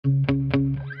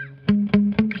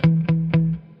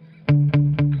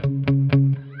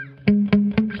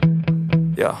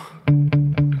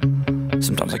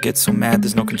get so mad,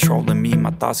 there's no controlling me. My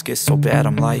thoughts get so bad,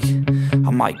 I'm like, I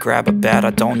might grab a bat,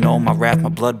 I don't know. My wrath, my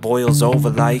blood boils over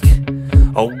like,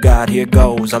 oh God, here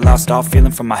goes. I lost all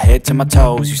feeling from my head to my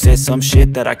toes. You said some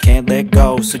shit that I can't let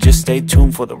go, so just stay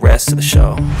tuned for the rest of the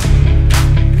show.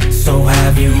 So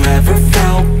have you ever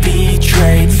felt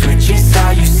betrayed? Switches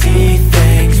how you see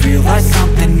things, realize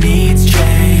something needs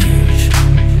change.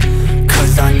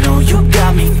 Cause I know you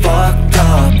got me fucked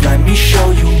up, let me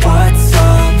show you what's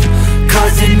up.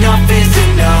 Cause enough is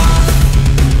enough.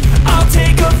 I'll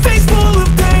take a face full of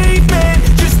pavement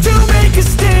just to make a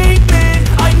statement.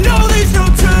 I know there's no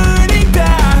turning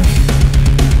back.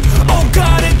 Oh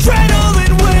God,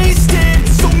 adrenaline wasted,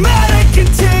 so mad I can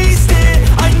taste it.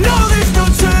 I know there's no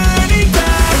turning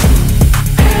back.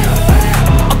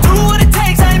 I'll do what it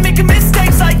takes, I ain't making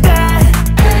mistakes like that.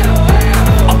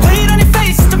 I'll play it on your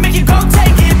face to make you go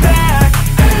take it back.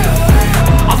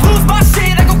 I'll lose my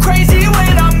shit, I go crazy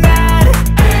when I'm mad.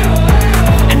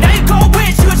 And now you go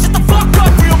wish you would shut the fuck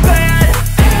up real bad.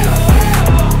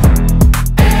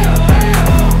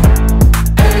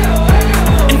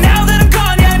 And now that I'm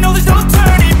gone, yeah, I know there's no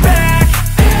turning back.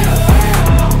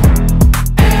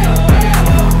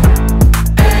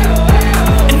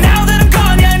 And now that I'm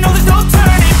gone, yeah, I know there's no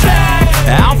turning back.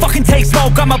 I don't fucking take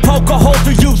smoke, I'ma poke a hole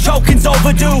through you. Choking's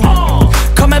overdue.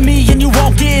 Come at me and you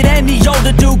won't get any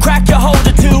older, dude. Crack your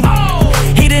holder too.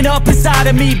 Heating up inside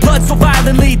of me, blood so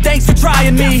violently. Thanks for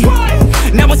trying me.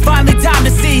 Now it's finally time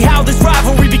to see how this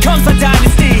rivalry becomes a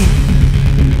dynasty.